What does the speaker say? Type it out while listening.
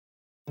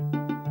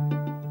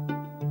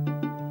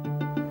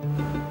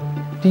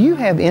Do you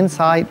have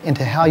insight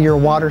into how your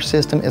water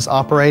system is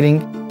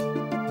operating?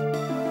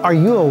 Are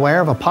you aware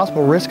of a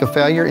possible risk of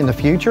failure in the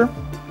future?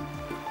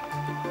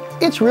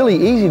 It's really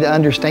easy to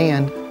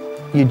understand.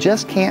 You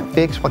just can't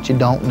fix what you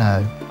don't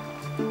know.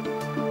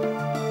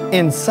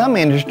 In some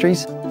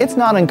industries, it's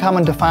not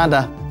uncommon to find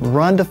a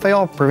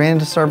run-to-fail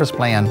preventive service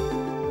plan.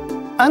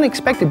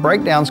 Unexpected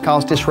breakdowns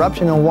cause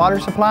disruption in water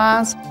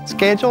supplies,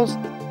 schedules,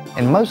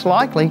 and most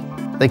likely,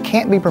 they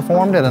can't be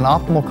performed at an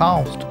optimal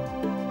cost.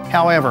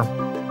 However,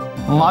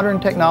 modern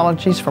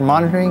technologies for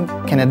monitoring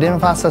can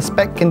identify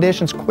suspect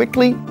conditions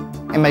quickly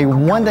and may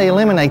one day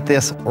eliminate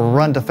this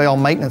run-to-fail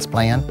maintenance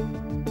plan.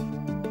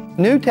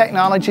 New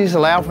technologies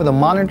allow for the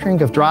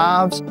monitoring of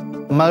drives,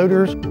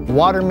 motors,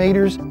 water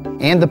meters,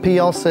 and the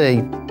PLC.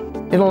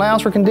 It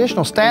allows for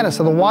conditional status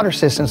of the water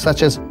system,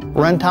 such as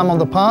runtime on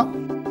the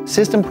pump,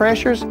 system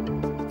pressures,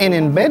 and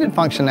embedded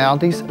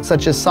functionalities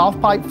such as soft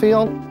pipe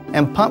fill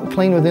and pump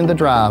clean within the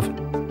drive.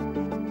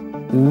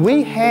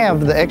 We have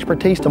the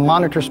expertise to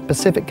monitor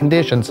specific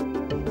conditions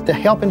to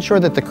help ensure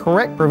that the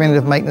correct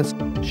preventative maintenance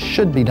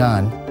should be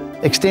done,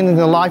 extending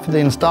the life of the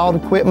installed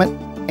equipment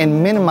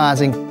and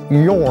minimizing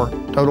your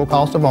total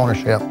cost of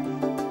ownership.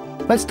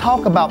 Let's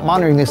talk about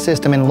monitoring this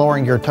system and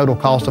lowering your total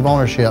cost of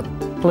ownership.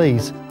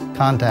 Please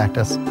contact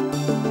us.